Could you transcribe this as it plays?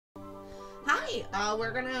Okay,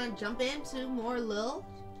 we're gonna jump into more Lil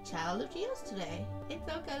Child of Geos today. It's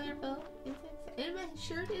so colorful. And my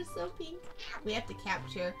shirt is so pink. We have to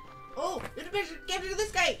capture. Oh, there's a picture. Capture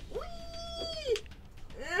this guy. Whee!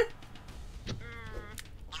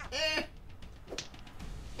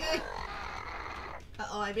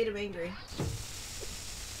 Uh-oh, I made him angry.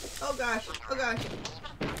 Oh gosh. Oh gosh.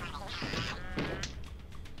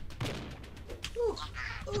 Ooh.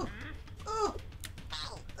 Ooh. Ooh.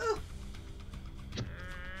 Ooh.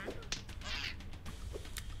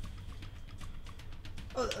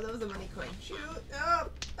 Oh, that was a money coin. Shoot!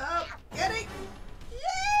 Up! Up! Get it!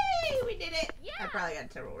 Yay! We did it! Yeah. I probably got a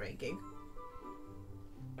terrible ranking.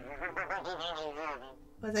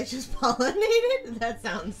 Was I just pollinated? That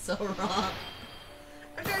sounds so wrong.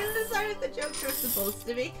 I'm trying to decide if the jokes are supposed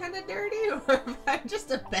to be kind of dirty or if I'm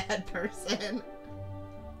just a bad person.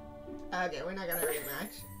 Okay, we're not gonna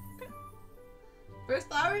rematch. First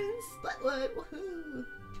flower in Splitwood! Woohoo!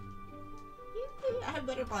 I have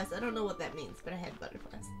butterflies. I don't know what that means, but I had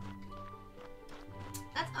butterflies.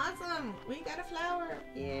 That's awesome! We got a flower!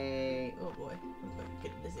 Yay! Oh boy, I'm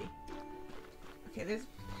getting dizzy. Okay, there's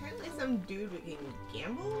apparently some dude we can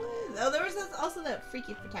gamble with. Oh, there was also that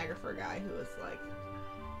freaky photographer guy who was like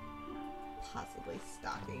possibly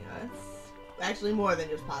stalking us. Actually, more than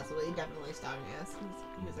just possibly, definitely stalking us.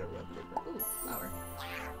 He was a real creeper. Ooh, flower.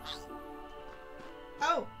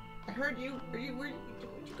 Oh! I heard you. Where'd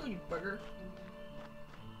you go, you bugger?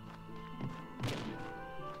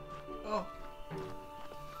 Oh.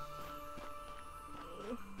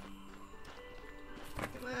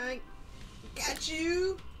 Come on. Got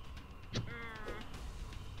you!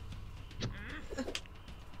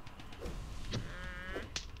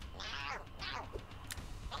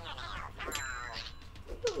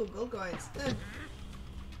 Ooh, gold coins.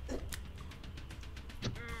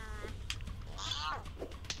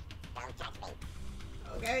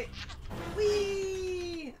 Okay.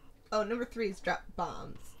 Whee! Oh, number 3 is drop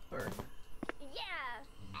bombs. Or... Yeah!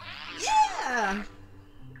 Yeah!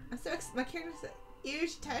 I'm so my character said, "You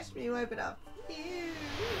should touch me, wipe it off." Ew,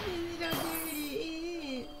 don't do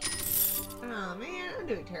it. Oh man, I'm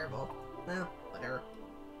doing terrible. Well, whatever.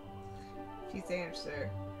 She's answer.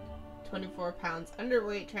 24 pounds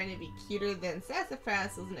underweight, trying to be cuter than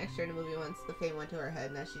Sassafras was an extra in a movie once. The fame went to her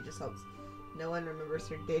head. Now she just hopes no one remembers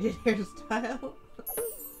her dated hairstyle.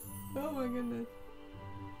 Oh my goodness.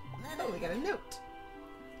 Oh, we got a note.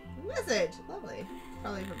 A message. Lovely.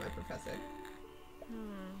 Probably from my professor.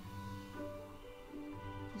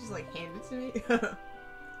 Just like hand it to me.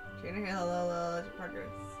 Trainer, hello, your progress.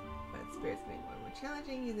 But spirits make more and more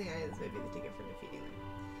challenging. Using items may be the ticket for defeating them.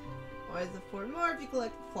 Always afford more if you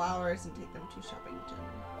collect flowers and take them to shopping gym.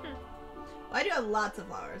 Well, I do have lots of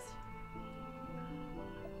flowers.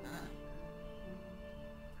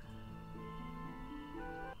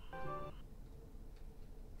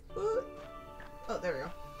 Ooh. Oh, there we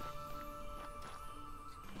go.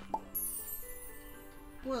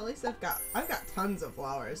 Well, at least I've got tons of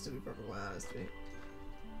flowers, to be perfectly honest with you.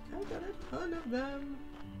 I've got a ton of them.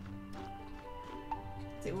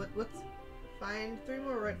 Let's see, what's find 3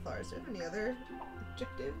 more red flowers. Do we have any other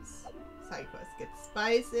objectives? Side quest. Get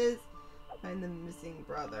spices. Find the missing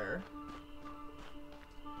brother.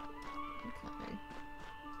 Okay.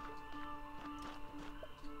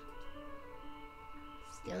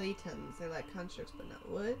 Skeletons. They like constructs but not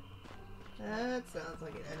wood. That sounds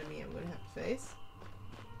like an enemy I'm gonna have to face.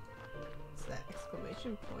 What's that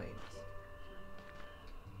exclamation point?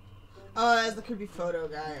 Oh, that's the creepy photo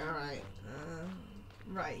guy. Alright.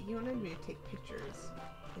 Right, he wanted me to take pictures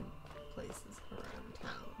in places around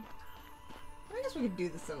town. I guess we could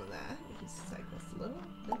do some of that. We can cycle a little.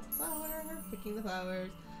 That's a flower. Picking the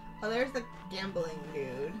flowers. Oh, there's the gambling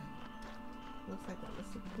dude. Looks like that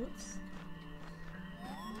must be... Whoops.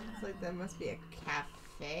 Looks like that must be a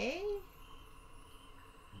cafe?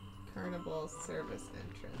 Carnival service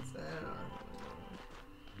entrance. I don't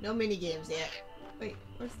know. No mini games yet. Wait,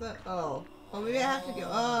 where's the... Oh. Oh, maybe I have to go...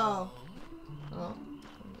 Oh. Oh.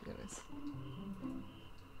 Oh my goodness.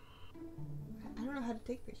 I don't know how to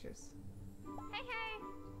take pictures. Hey,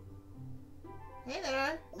 hey! Hey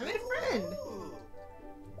there! I made a friend!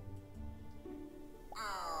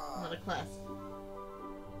 Not a class.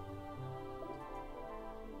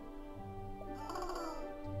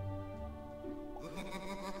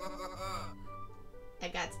 I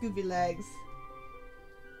got Scooby legs.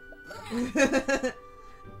 I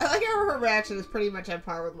like how her reaction is pretty much on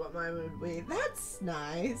par with what mine would be. That's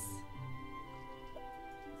nice.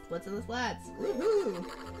 Splits in the slats. Woohoo!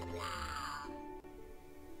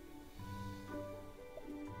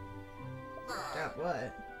 Got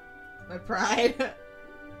what? My pride?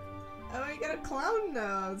 Oh, you got a clown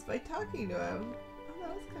nose by talking to him. Oh,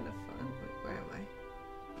 that was kind of fun. Wait, where am I?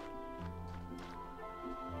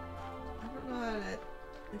 I don't know how to...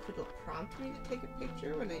 If it'll prompt me to take a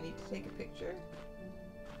picture when I need to take a picture.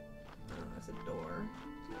 Oh, there's a door.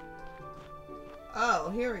 Oh,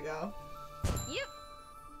 here we go. Yep.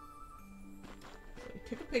 So we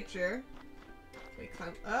took a picture. Can we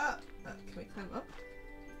climb up? Can we climb up?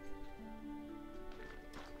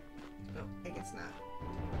 No, I guess not.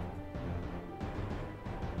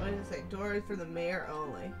 What does it say? Doors for the mayor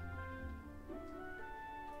only.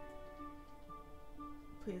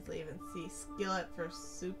 Please leave and see skillet for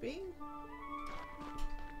souping.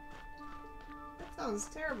 That sounds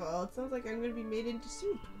terrible. It sounds like I'm gonna be made into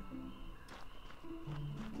soup.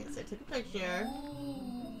 Okay, so I took a picture.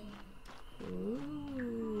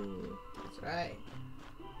 Ooh, that's right.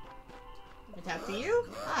 If I talk to you?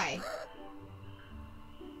 Hi.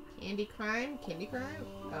 Candy crime? Candy crime?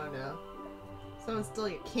 Oh no. Someone stole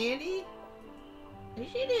your candy? Are you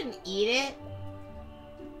sure you didn't eat it?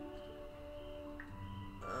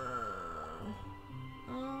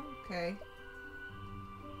 Oh, okay.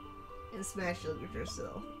 And smash signature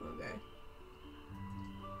still. Okay.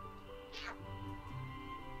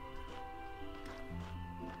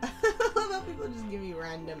 I love how people just give me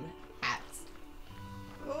random hats.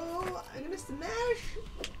 Oh, I'm gonna smash!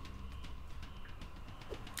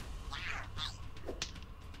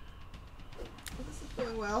 Oh, this is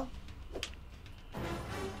going well.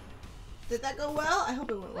 Did that go well? I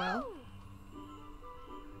hope it went well.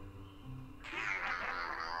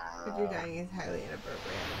 If you're dying is highly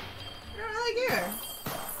inappropriate. I don't really care.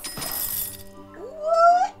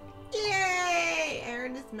 What? Yay! I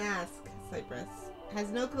earned this mask. Cypress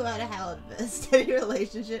has no clue how to handle a steady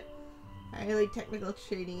relationship. A highly technical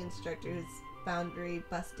trading instructor whose boundary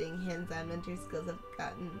busting hands-on mentor skills have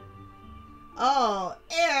gotten. Oh,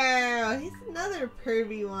 ew! He's another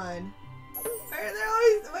pervy one.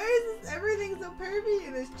 Why is everything so pervy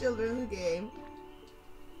in this children's game?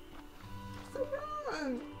 So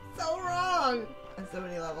wrong! So wrong! On so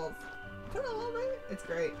many levels. Put on all my... It's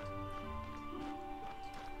great.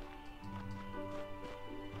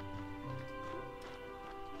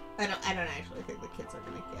 I don't actually think the kids are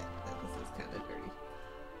gonna get that this is kind of dirty.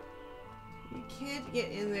 You can't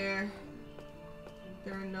get in there.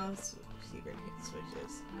 There are no secret hit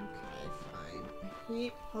switches. Okay, fine. I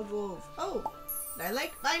hate puzzles. Oh! I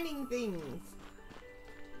like finding things!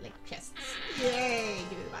 Like chests. Yay!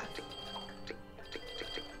 Give me the box.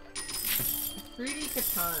 A fruity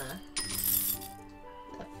katana.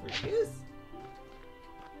 A fruit juice?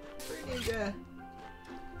 Fruit ninja.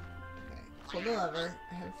 Okay, pull the lever.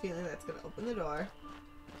 I have a feeling that's gonna open the door.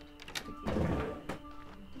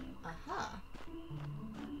 Aha!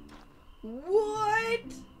 What?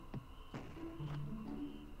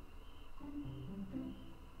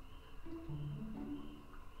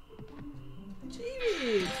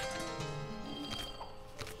 Jeez!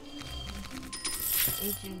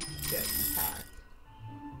 Ancient jetpack.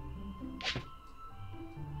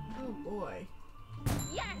 Oh boy.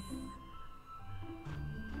 Yes.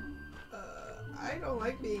 I don't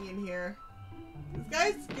like being in here. This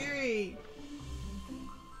guy's scary.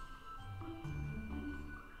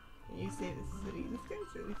 Can you save the city? This guy's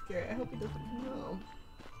really scary. I hope he doesn't come home.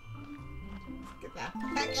 Let's get the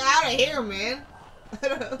heck out of here, man. I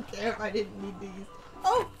don't care if I didn't need these.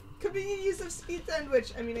 Oh! Convenient use of speed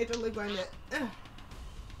sandwich! I mean, I totally blind it. Ugh.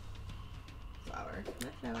 Flower.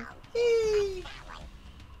 Not flower. Hey! Flower.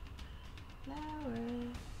 Flower.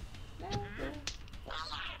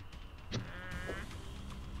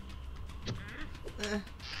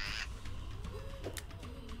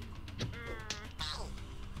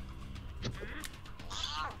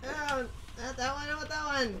 Oh, not that one, not that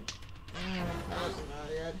one! Damn, that wasn't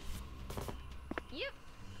really good. Yep.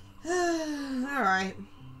 Alright.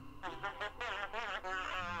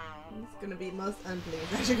 It's gonna be most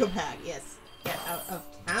unpleased. I should go back, yes. Get out of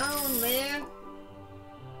town, man!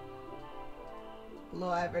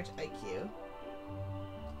 Low average IQ.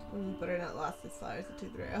 But I not lost his flowers in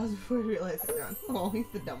 2-3 hours before he realized they're gone. Oh, he's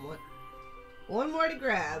the dumb one. One more to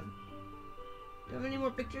grab. Do you have any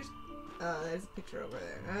more pictures? Oh, there's a picture over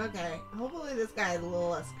there. Okay. Hopefully this guy is a little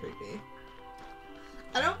less creepy.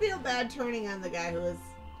 I don't feel bad turning on the guy who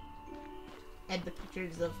had the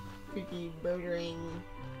pictures of creepy murdering,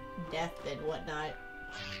 death, and whatnot.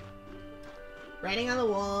 Writing on the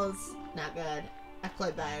walls, not good. I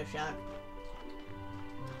played Bioshock.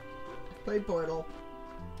 I played Portal.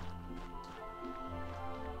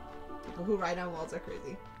 People who write on walls are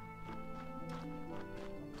crazy.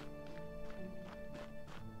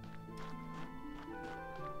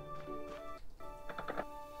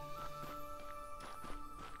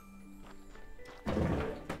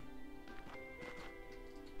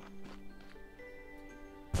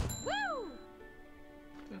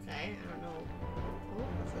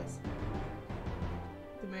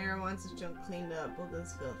 wants his junk cleaned up. Look at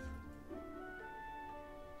this filth.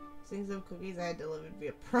 Seeing some cookies I had delivered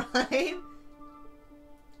via Prime.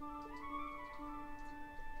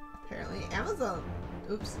 Apparently Amazon.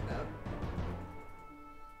 Oops, no.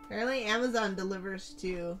 Apparently Amazon delivers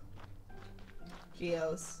to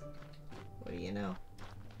Geos. What do you know?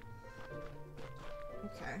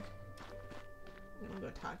 Okay. I'm gonna go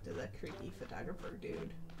talk to the creepy photographer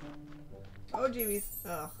dude. Oh, jeebies.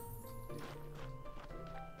 Ugh.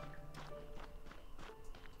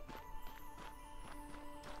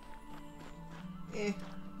 Okay,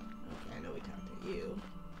 I know we talked to you.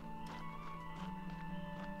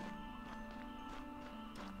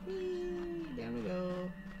 Whee, down we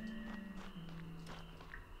go.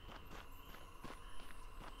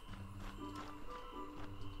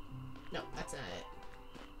 No, that's not it.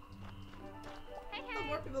 Hey, Oh, hey.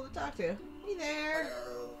 more people to talk to. Hey there.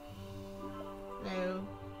 Hello.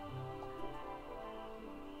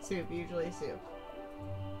 Soup, usually soup.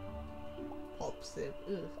 Pulp soup.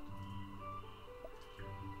 Ugh.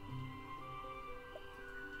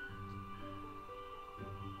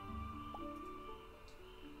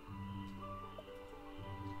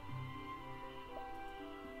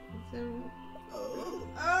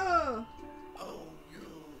 Oh!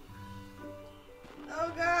 Oh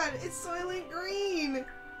god, it's Soylent Green!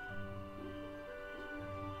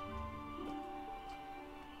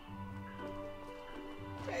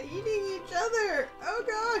 They're eating each other! Oh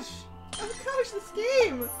gosh! Oh gosh, this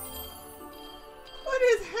game! What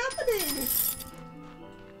is happening?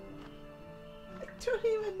 I don't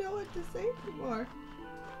even know what to say anymore.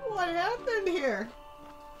 What happened here?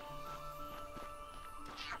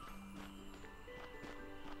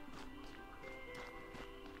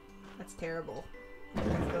 That's terrible.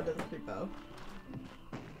 Let's go to the creepo. Alright.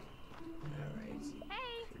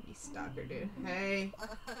 Hey. Creepy stalker dude. Hey.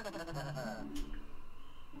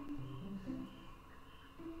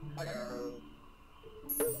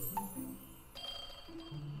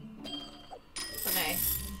 Okay.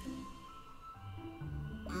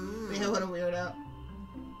 Yeah, what a weirdo.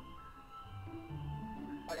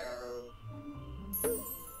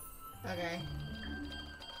 Okay.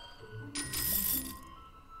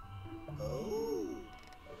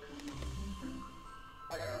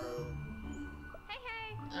 Hey, hey.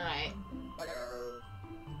 Alright.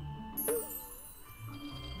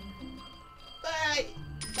 Bye!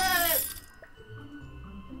 Bye!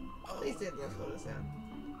 At least it left what it sound.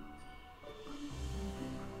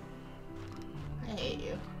 I hate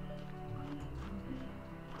you.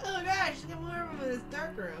 Oh gosh, get more of them in this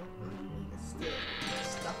dark room. It's still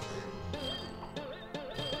stuff room.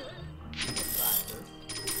 Glasses.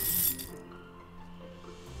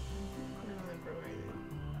 I don't remember where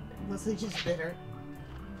they- Mostly just bitter.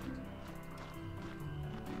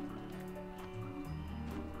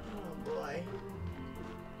 Oh boy.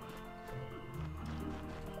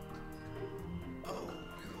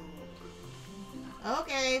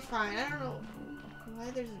 Okay, fine. I don't know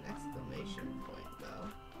why there's an exclamation point though.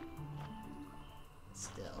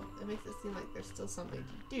 Still, it makes it seem like there's still something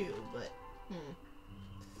to do, but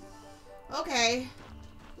okay.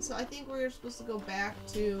 So I think we're supposed to go back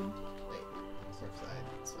to surf side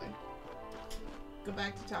this way. Go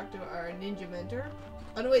back to talk to our ninja mentor.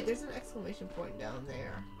 Oh no, wait, there's an exclamation point down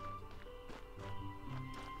there.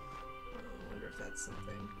 I wonder if that's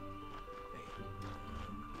something. Wait.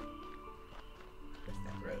 Where's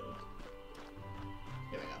that road?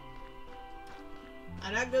 Here we go.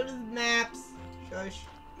 I'm not good with maps. Shush.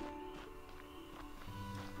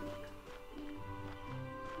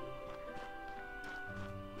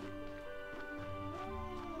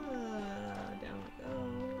 Down we go.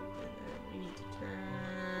 And then we need to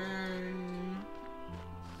turn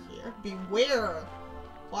here. Beware!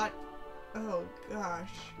 What? Oh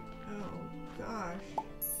gosh. Oh gosh.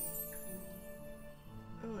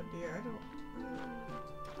 Oh dear, I don't.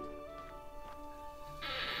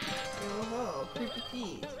 Oh, creepy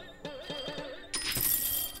feet.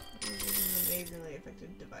 This is an amazingly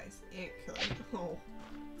effective device. Ant killer. Oh,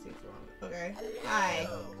 seems wrong. Okay. Hi.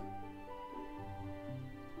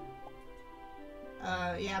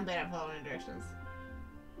 Yeah, I'm bad at following directions.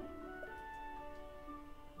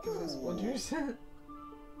 Give us splinters.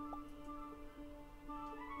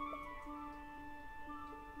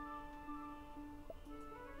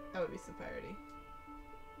 That would be some parody.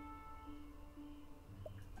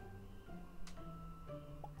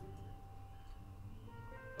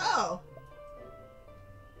 Oh!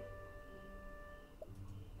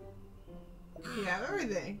 You have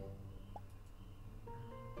everything.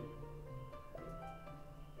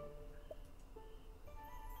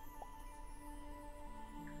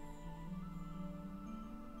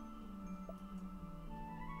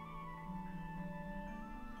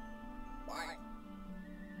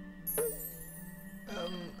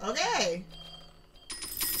 Okay.